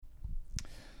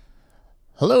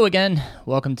Hello again.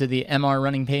 Welcome to the MR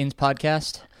Running Pains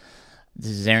podcast.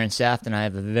 This is Aaron Saft, and I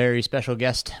have a very special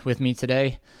guest with me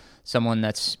today, someone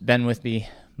that's been with me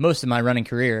most of my running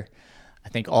career. I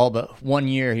think all but 1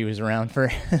 year he was around for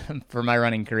for my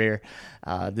running career.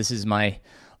 This is my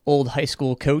old high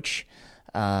school coach.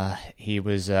 He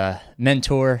was a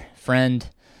mentor, friend,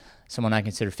 someone I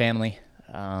consider family.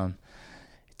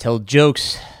 Told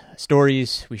jokes,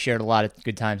 stories. We shared a lot of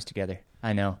good times together.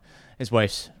 I know. His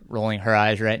wife's rolling her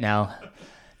eyes right now.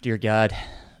 Dear God.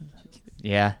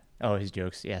 Yeah. Oh, his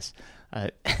jokes. Yes.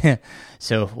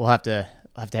 So we'll have to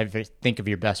think of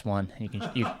your best one. You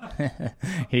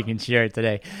can share it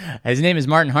today. His name is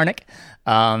Martin Harnick.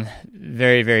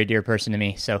 Very, very dear person to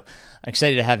me. So I'm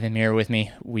excited to have him here with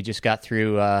me. We just got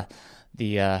through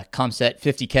the ComSet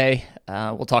 50K.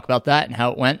 We'll talk about that and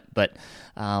how it went, but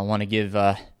I want to give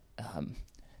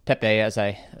Pepe, as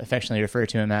I affectionately refer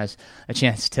to him as, a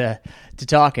chance to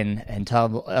talk and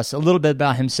tell us a little bit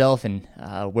about himself and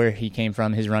where he came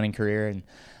from, his running career, and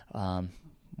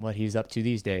what he's up to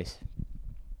these days.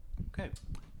 Okay.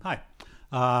 Hi.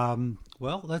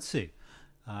 Well, let's see.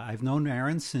 I've known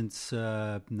Aaron since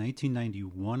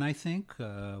 1991, I think,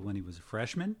 when he was a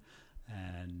freshman.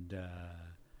 And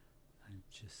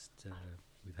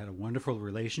we've had a wonderful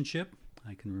relationship.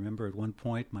 I can remember at one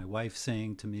point my wife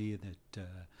saying to me that,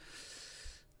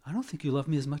 I don't think you love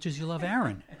me as much as you love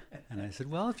Aaron. And I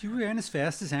said, well, if you ran as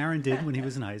fast as Aaron did when he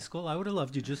was in high school, I would have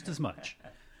loved you just as much.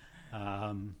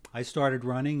 I started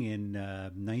running in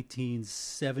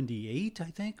 1978, I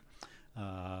think.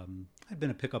 I'd been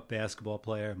a pickup basketball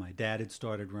player. My dad had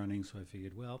started running, so I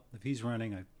figured, well, if he's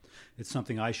running, it's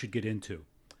something I should get into.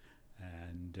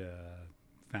 And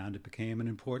found it became an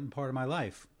important part of my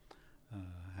life. I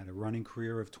had a running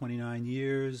career of 29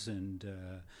 years, and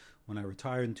when I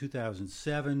retired in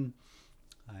 2007,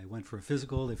 I went for a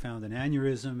physical. They found an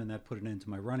aneurysm, and that put an end to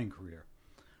my running career.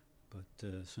 But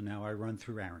so now I run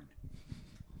through Aaron.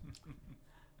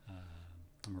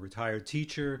 I'm a retired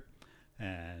teacher,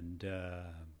 and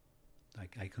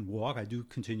I can walk. I do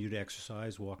continue to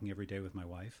exercise, walking every day with my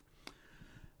wife.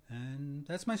 And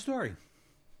that's my story.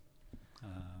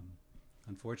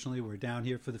 Unfortunately, we're down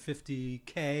here for the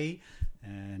 50K,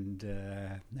 and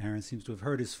Aaron seems to have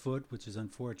hurt his foot, which is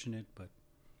unfortunate, but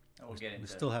we're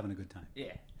still having a good time.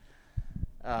 Yeah.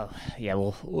 Yeah,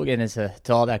 we'll get into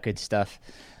all that good stuff.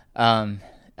 I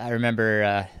remember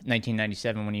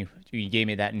 1997 when you gave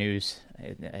me that news.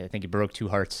 I think it broke two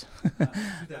hearts.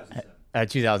 2007.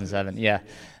 2007, yeah.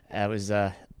 That was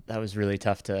really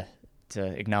tough to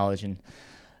acknowledge and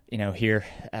hear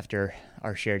after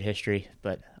our shared history.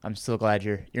 But I'm still glad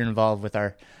you're involved with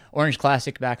our Orange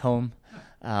Classic back home.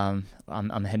 I'm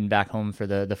heading back home for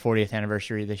the 40th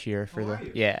anniversary this year for are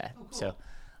you? Yeah. Oh, cool. So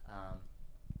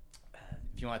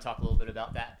if you want to talk a little bit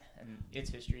about that and its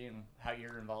history and how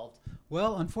you're involved.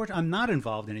 Well, unfortunately, I'm not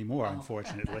involved anymore. Oh.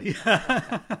 Unfortunately,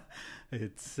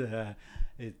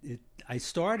 I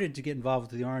started to get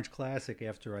involved with the Orange Classic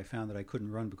after I found that I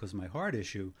couldn't run because of my heart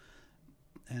issue,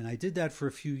 and I did that for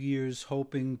a few years,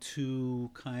 hoping to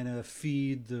kind of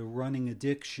feed the running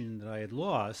addiction that I had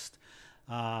lost.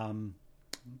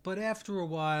 But after a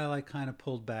while, I kind of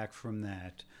pulled back from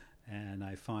that. And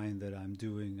I find that I'm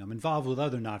involved with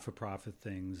other not-for-profit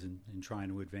things and trying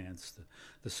to advance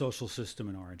the social system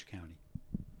in Orange County.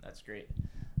 That's great.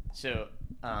 So,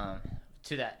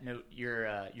 to that note,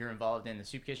 you're involved in the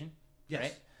soup kitchen, Yes,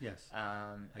 right? yes.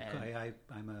 I'm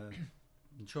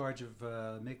in charge of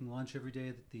making lunch every day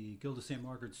at the Gilda St.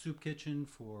 Margaret's Soup Kitchen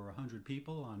for 100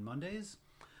 people on Mondays.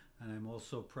 And I'm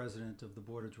also president of the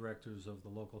board of directors of the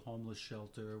local homeless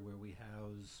shelter where we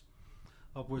house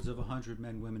upwards of 100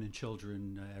 men, women, and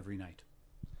children every night.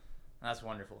 That's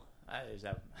wonderful. I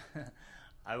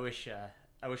wish a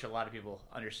lot of people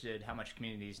understood how much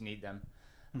communities need them,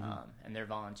 and they're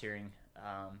volunteering.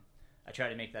 I try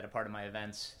to make that a part of my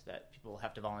events, that people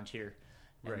have to volunteer.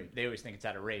 And Right. They always think it's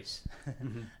at a race.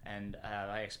 And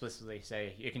I explicitly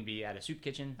say it can be at a soup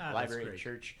kitchen, library,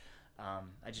 church.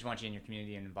 I just want you in your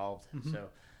community and involved. So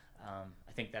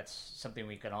I think that's something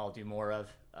we can all do more of,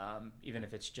 even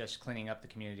if it's just cleaning up the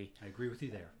community. I agree with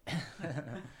you there.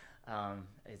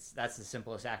 That's the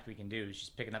simplest act we can do, is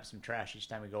just picking up some trash each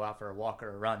time we go out for a walk or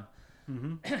a run.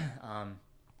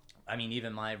 I mean,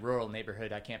 even my rural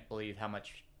neighborhood, I can't believe how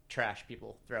much trash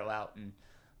people throw out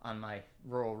on my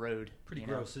rural road. Pretty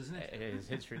gross, isn't it?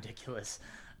 It's ridiculous.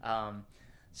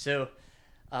 So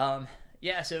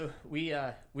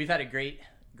we've had a great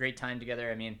time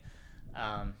together. I mean,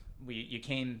 you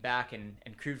came back and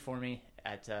crewed for me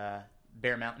at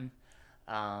Bear Mountain,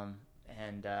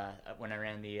 and when I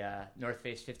ran the North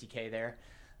Face 50K there.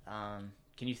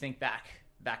 Can you think back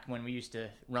back when we used to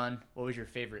run, what was your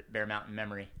favorite Bear Mountain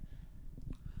memory?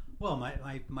 Well,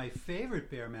 my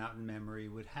favorite Bear Mountain memory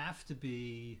would have to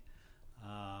be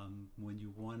when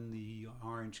you won the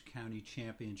Orange County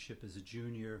Championship as a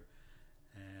junior,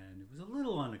 and it was a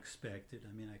little unexpected.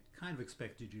 I mean, I kind of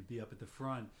expected you to be up at the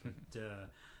front, but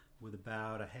with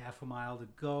about a half a mile to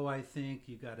go, I think,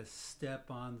 you got a step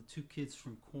on the two kids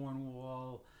from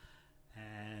Cornwall,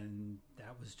 and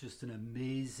that was just an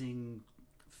amazing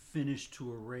finish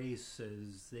to a race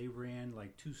as they ran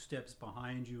like 2 steps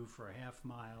behind you for a half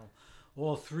mile.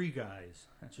 All 3 guys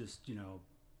just,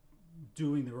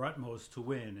 doing their utmost to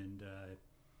win. And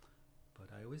but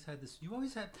I always had this. You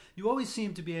always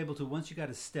seem to be able to, once you got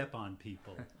to step on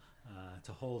people,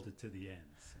 to hold it to the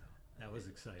end. So that was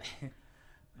exciting.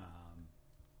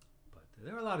 But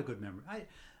there were a lot of good memories.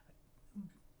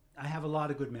 I have a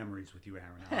lot of good memories with you,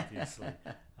 Aaron, obviously.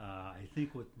 I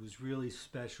think what was really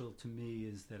special to me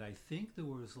is that I think there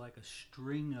was like a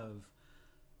string of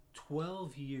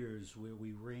 12 years where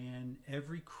we ran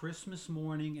every Christmas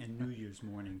morning and New Year's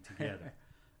morning together.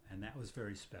 And that was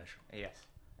very special. Yes,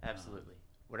 absolutely.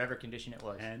 Whatever condition it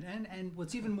was. And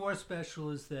what's even more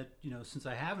special is that, since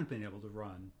I haven't been able to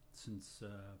run since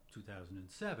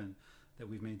 2007, that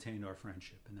we've maintained our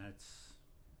friendship. And that's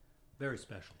very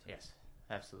special to me. Yes.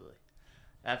 Absolutely.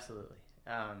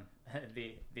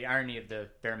 The irony of the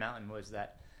Bear Mountain was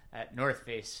that at North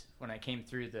Face, when I came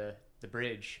through the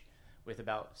bridge with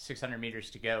about 600 meters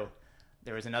to go,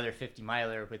 there was another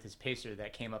 50-miler with his pacer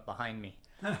that came up behind me.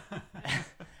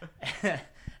 I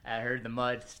heard the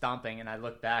mud stomping, and I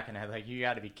looked back, and I was like, you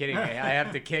got to be kidding me. I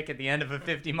have to kick at the end of a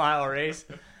 50-mile race.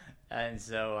 And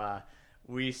so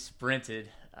we sprinted.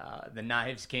 The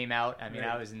knives came out. I mean,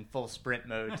 right. I was in full sprint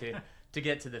mode to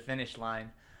get to the finish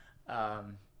line.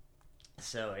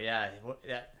 So yeah,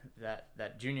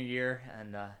 that junior year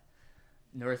and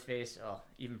North Face,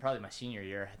 even probably my senior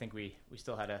year, I think we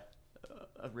still had a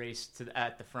race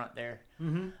at the front there.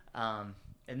 Mm-hmm.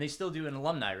 And they still do an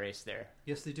alumni race there.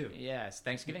 Yes, they do. Yeah, it's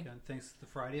Thanksgiving. Thanks the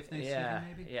Friday of Thanksgiving,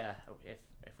 maybe. Yeah.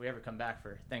 If we ever come back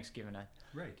for Thanksgiving, I'd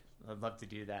love to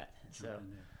do that.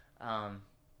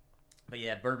 But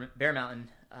yeah, Bear Mountain,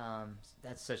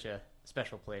 that's such a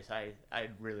special place. I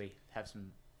really have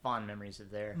some fond memories of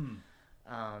there.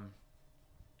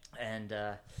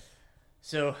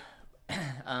 So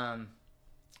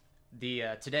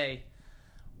today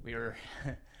we were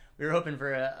hoping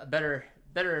for a better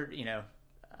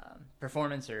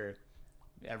performance or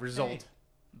a result, hey.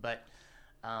 But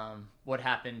what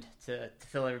happened to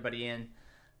fill everybody in?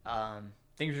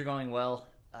 Things were going well.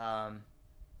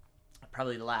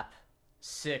 Probably lap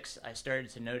 6, I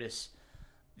started to notice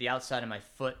the outside of my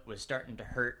foot was starting to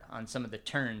hurt on some of the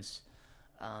turns.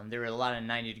 There were a lot of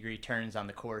 90-degree turns on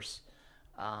the course.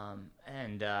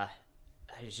 And I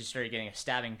just started getting a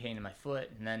stabbing pain in my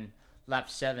foot. And then lap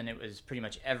 7, it was pretty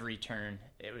much every turn.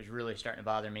 It was really starting to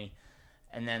bother me.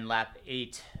 And then lap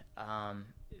 8, I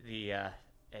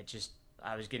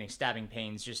was getting stabbing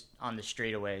pains just on the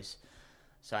straightaways.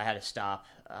 So I had to stop.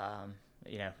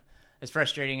 As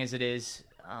frustrating as it is,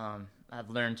 I've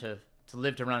learned to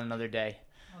live to run another day.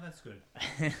 Oh, that's good.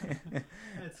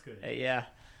 That's good. Yeah.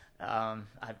 I'm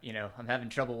having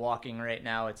trouble walking right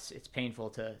now. It's painful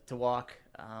to walk.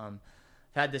 I've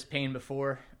had this pain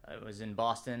before. I was in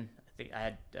Boston. I think I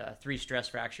had 3 stress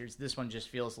fractures. This one just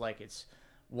feels like it's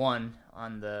 1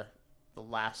 on the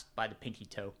last by the pinky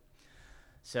toe.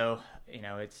 So,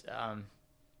 it's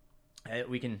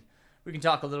we can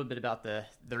talk a little bit about the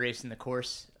race and the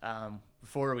course.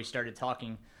 Before we started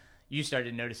talking, you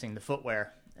started noticing the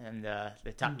footwear and the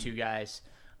top 2 guys.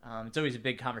 It's always a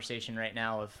big conversation right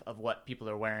now of what people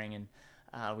are wearing, and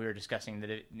we were discussing that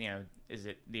is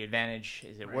it the advantage?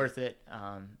 Is it right. worth it?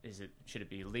 Should it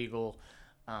be legal?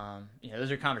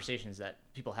 Those are conversations that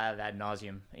people have ad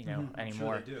nauseum, anymore.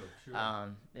 Sure they do. Sure.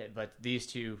 But these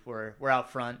 2 were out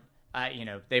front.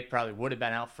 They probably would have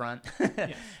been out front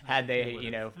had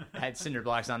they had cinder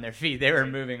blocks on their feet. They were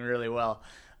moving really well.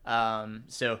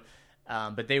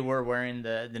 But they were wearing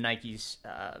the Nikes,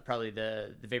 probably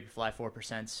the Vaporfly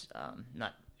 4%.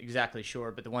 Not exactly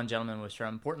sure, but the one gentleman was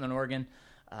from Portland, Oregon.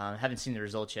 Haven't seen the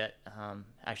results yet.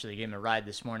 Actually gave him a ride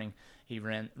this morning. He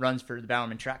runs for the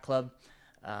Bowerman Track Club.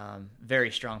 Very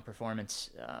strong performance.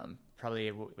 Probably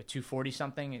a 240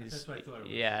 something. That's what I thought it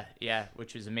was. Yeah,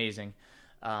 which was amazing.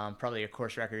 Probably a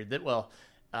course record.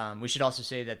 We should also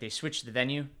say that they switched the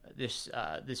venue. This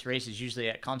race is usually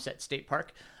at Comset State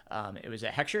Park. It was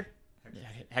at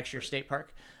Heckscher State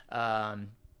Park.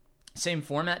 Same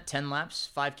format, 10 laps,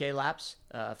 5K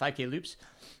loops.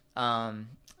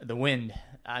 The wind,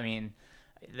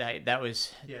 that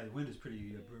was. Yeah, the wind is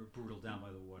pretty brutal down by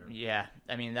the water. Yeah,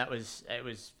 I mean it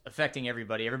was affecting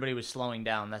everybody. Everybody was slowing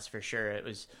down. That's for sure. It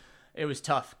was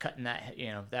tough cutting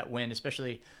that wind,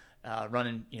 especially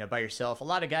running by yourself. A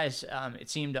lot of guys, it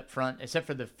seemed up front, except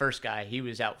for the first guy. He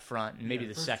was out front, and maybe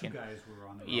the second. Two guys were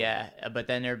on the road. Yeah, but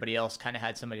then everybody else kind of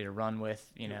had somebody to run with.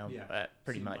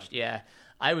 Pretty much. Like yeah,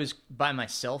 I was by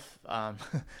myself,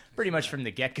 pretty much from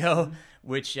the get go,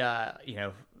 which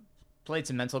played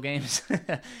some mental games.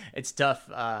 It's tough.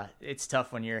 It's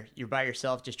tough when you're by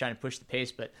yourself, just trying to push the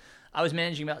pace. But I was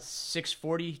managing about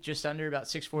 640, just under about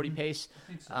 640 pace,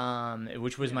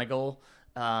 which was my goal.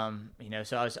 So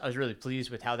I was really pleased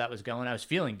with how that was going. I was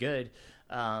feeling good,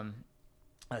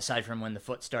 aside from when the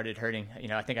foot started hurting.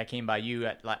 I think I came by you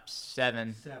at lap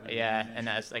 7. And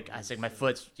I was like, my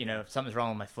foot's, something's wrong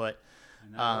with my foot.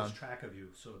 And I lost track of you,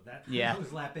 so that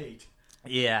was lap 8.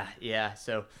 Yeah.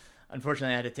 So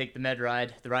unfortunately, I had to take the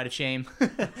ride of shame,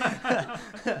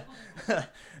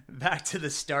 back to the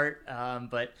start.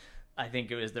 But I think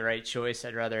it was the right choice.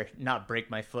 I'd rather not break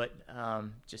my foot,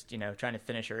 just trying to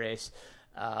finish a race.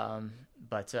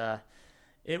 But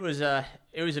it was a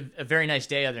very nice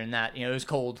day. Other than that, it was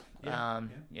cold.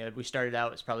 We started out,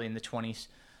 it was probably in the 20s.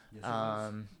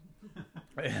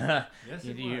 Yes,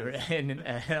 it was. And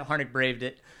Harnick braved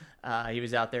it. He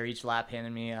was out there each lap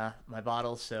handing me my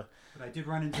bottles. So, but I did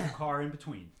run into the car in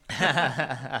between.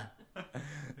 It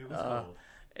was cold.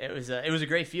 It was a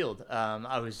great field.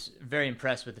 I was very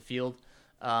impressed with the field.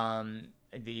 The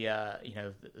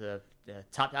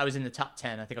top. I was in the top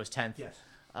 10. I think I was 10th. Yes.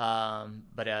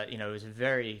 But it was a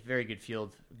very, very good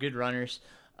field. Good runners.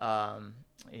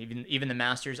 Even the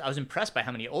Masters. I was impressed by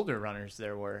how many older runners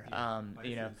there were.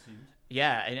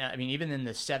 Yeah, and I mean, even in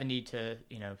the 70 to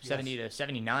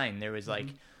 79, there was like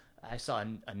I saw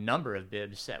a number of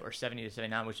bibs that were 70 to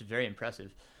 79, which is very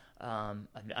impressive. I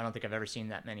don't think I've ever seen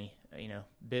that many,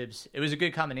 bibs. It was a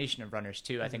good combination of runners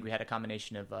too. I think we had a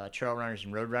combination of trail runners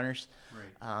and road runners.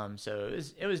 Right. So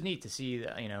it was neat to see.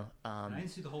 I didn't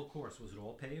see the whole course. Was it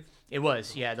all paved? It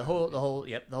was. Yeah. The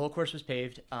whole course was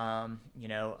paved. Not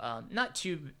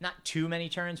too many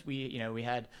turns. We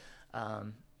had.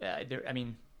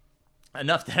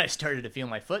 Enough that I started to feel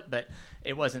my foot, but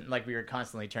it wasn't like we were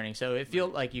constantly turning. So it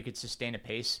felt like you could sustain a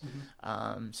pace.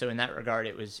 So in that regard,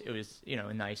 it was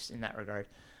nice in that regard.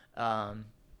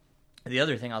 The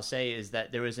other thing I'll say is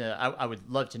that there was I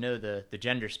would love to know the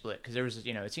gender split, because there was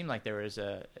it seemed like there was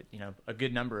a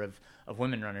good number of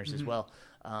women runners as well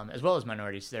as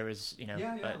minorities. There was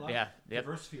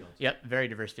diverse field. Yep, very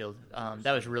diverse field.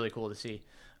 That was really cool to see.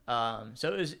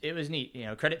 So it was neat.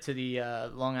 Credit to the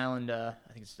Long Island. I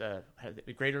think it's the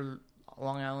Greater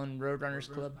Long Island Road Runners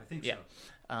Club. I think so.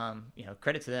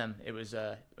 Credit to them. It was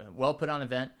a well put on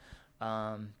event.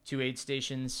 2 aid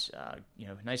stations.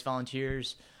 Nice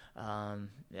volunteers.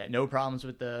 No problems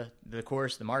with the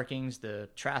course, the markings, the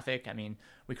traffic. I mean,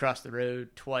 we crossed the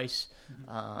road twice,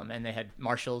 and they had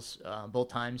marshals both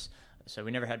times, so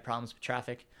we never had problems with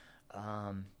traffic.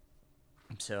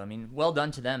 So, I mean, well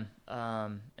done to them,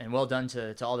 and well done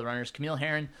to all the runners. Camille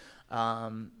Herron,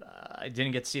 I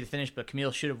didn't get to see the finish, but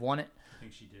Camille should have won it. I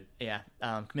think she did. Yeah,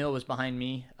 Camille was behind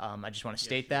me. I just want to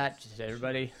state that to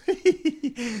everybody.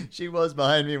 She was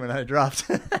behind me when I dropped.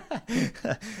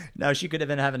 No, she could have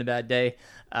been having a bad day.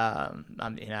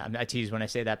 I tease when I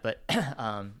say that, but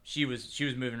she was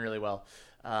moving really well.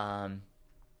 And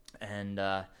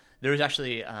there was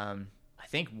actually... I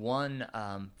think one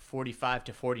 45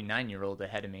 to 49-year-old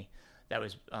ahead of me. That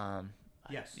was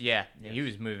yes. Yeah, he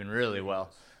was moving really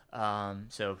well.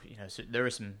 So there were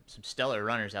some stellar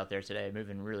runners out there today,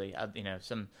 moving really.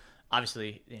 Some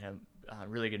obviously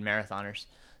really good marathoners.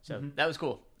 So that was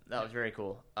cool. That was very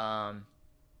cool.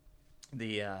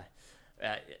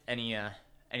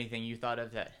 Anything you thought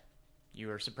of that you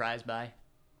were surprised by?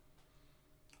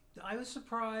 I was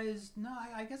surprised. No,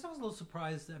 I guess I was a little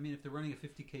surprised. I mean, if they're running a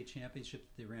 50K championship,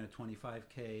 they ran a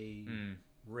 25K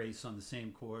race on the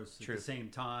same course at the same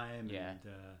time. Yeah.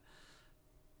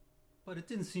 But it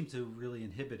didn't seem to really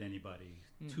inhibit anybody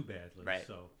too badly. Right.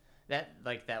 So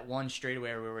that one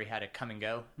straightaway where we had to come and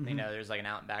go. There's like an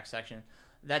out and back section.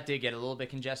 That did get a little bit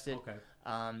congested. Okay.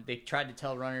 They tried to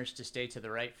tell runners to stay to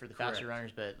the right for the faster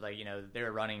runners, but they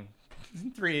were running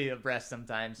 3 abreast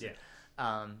sometimes. Yeah.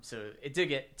 So it did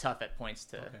get tough at points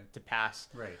to pass.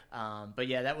 Right. But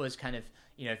yeah, that was kind of,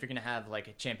 if you're going to have like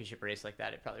a championship race like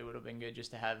that, it probably would have been good just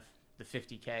to have the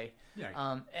 50K.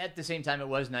 Yeah. At the same time, it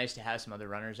was nice to have some other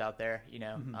runners out there,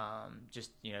 just,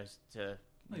 to,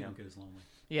 you don't get as lonely.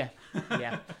 Yeah.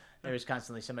 Yeah. There was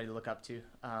constantly somebody to look up to.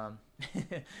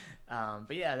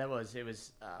 But yeah, it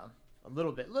was a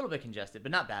little bit congested,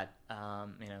 but not bad.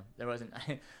 There wasn't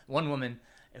one woman.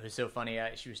 It was so funny.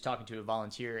 She was talking to a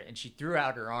volunteer, and she threw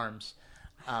out her arms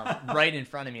right in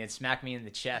front of me and smacked me in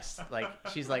the chest. Like,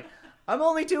 she's like, "I'm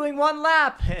only doing one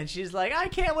lap," and she's like, "I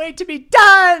can't wait to be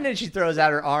done." And she throws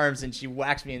out her arms and she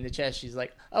whacks me in the chest. She's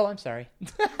like, "Oh, I'm sorry."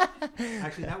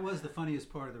 Actually, that was the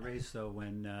funniest part of the race, though,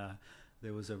 when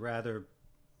there was a rather,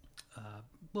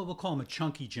 we'll call him a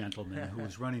chunky gentleman who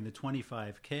was running the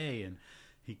 25K, and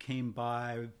he came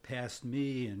by past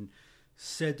me and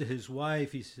said to his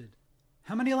wife, he said,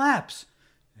 "How many laps?"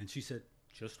 And she said,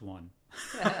 "Just one."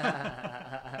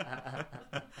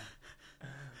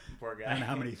 Poor guy. I don't know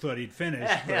how many he thought he'd finish,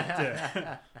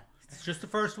 but it's just the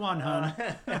first one, hon.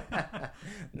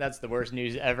 That's the worst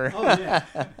news ever. Oh, yeah.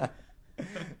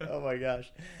 Oh, my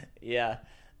gosh. Yeah.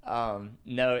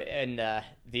 No, and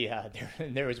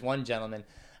there was one gentleman.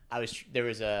 There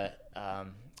was a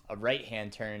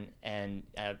right-hand turn, and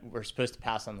we're supposed to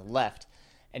pass on the left.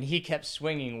 And he kept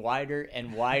swinging wider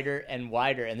and wider and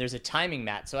wider. And there's a timing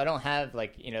mat, so I don't have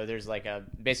there's like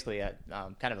basically a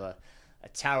kind of a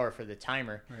tower for the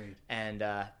timer. Right. And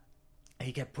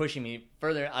he kept pushing me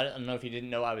further. I don't know if he didn't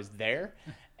know I was there.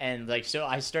 And so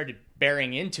I started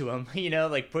bearing into him,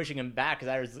 pushing him back because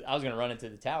I was going to run into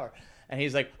the tower. And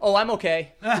he's like, "Oh, I'm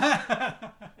okay." I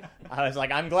was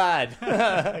like, "I'm glad."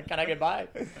 Can I get by?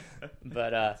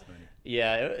 But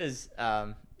yeah,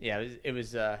 it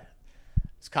was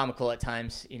it's comical at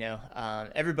times,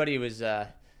 Everybody was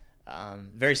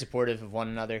very supportive of one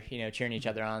another, cheering each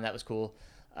other on. That was cool.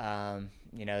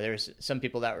 There was some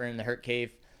people that were in the hurt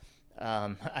cave.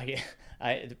 One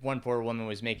poor woman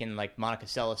was making like Monica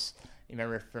Seles. You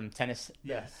remember from tennis?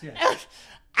 Yes.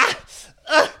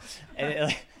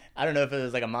 And I don't know if it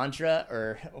was like a mantra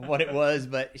or what it was,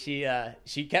 but she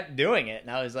kept doing it, and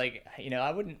I was like,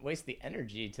 I wouldn't waste the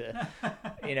energy to,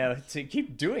 to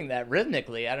keep doing that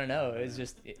rhythmically. I don't know. It was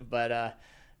just, but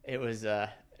it was,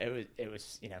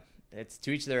 it's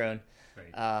to each their own.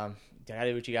 Right. Gotta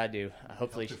do what you gotta do.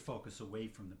 Hopefully, to focus away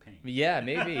from the pain. Yeah,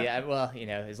 maybe. Well,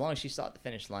 as long as she saw at the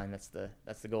finish line, that's the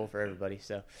goal for everybody.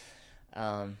 So,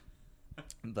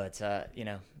 but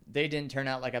they didn't turn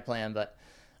out like I planned, but.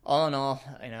 All in all,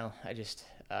 I just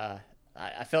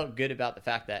I felt good about the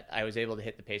fact that I was able to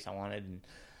hit the pace I wanted, and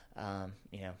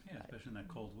Yeah, especially in that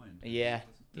cold wind. Yeah,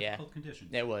 Cold conditions.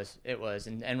 It was,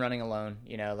 and running alone,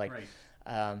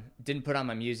 Right. Didn't put on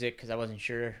my music because I wasn't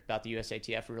sure about the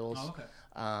USATF rules. Oh,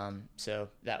 okay. So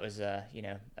that was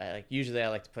usually I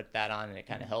like to put that on and it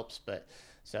kind of helps, but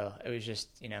so it was just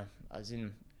I was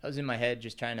in my head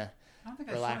just trying to I don't think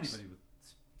relax. I saw anybody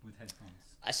with headphones.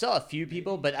 I saw a few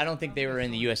people, but I don't think they were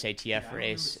in the USATF I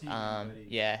race. remember seeing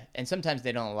Yeah, and sometimes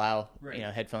they don't allow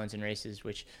headphones in races,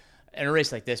 which in a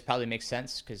race like this probably makes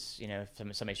sense because if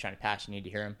somebody's trying to pass, you need to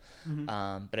hear them.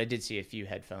 Mm-hmm. But I did see a few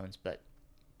headphones, but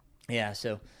yeah,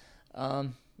 so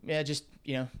just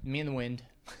me and the wind.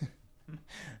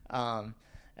 I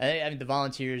mean, the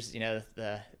volunteers,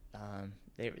 they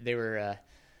were.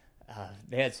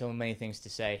 They had so many things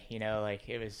to say,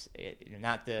 it was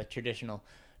not the traditional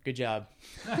 "good job."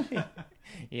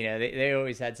 They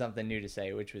always had something new to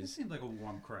say, which was. It seemed like a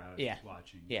warm crowd. Yeah.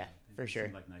 Watching. Yeah, for sure.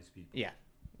 Seemed like nice people.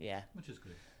 Yeah. Which is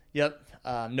good. Yep.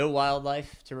 No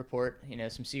wildlife to report.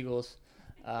 Some seagulls.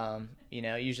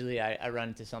 Usually I run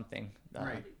into something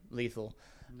lethal,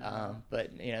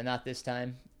 but not this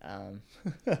time. I'm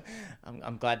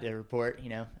glad to report.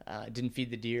 Didn't feed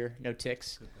the deer. No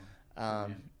ticks.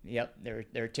 Yep, there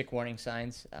are tick warning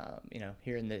signs.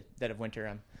 Here in the dead of winter,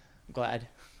 I'm glad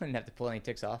I didn't have to pull any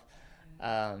ticks off.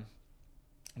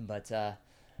 But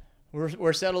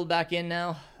we're settled back in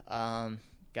now.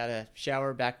 Got a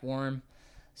shower, back warm.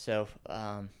 So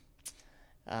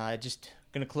just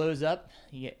gonna close up.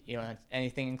 You know,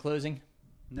 anything in closing?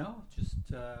 No, just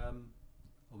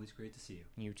always great to see you.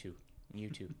 You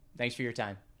too. Thanks for your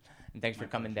time, and thanks for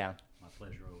coming down. My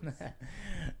pleasure always.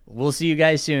 We'll see you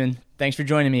guys soon. Thanks for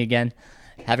joining me again.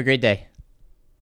 Have a great day.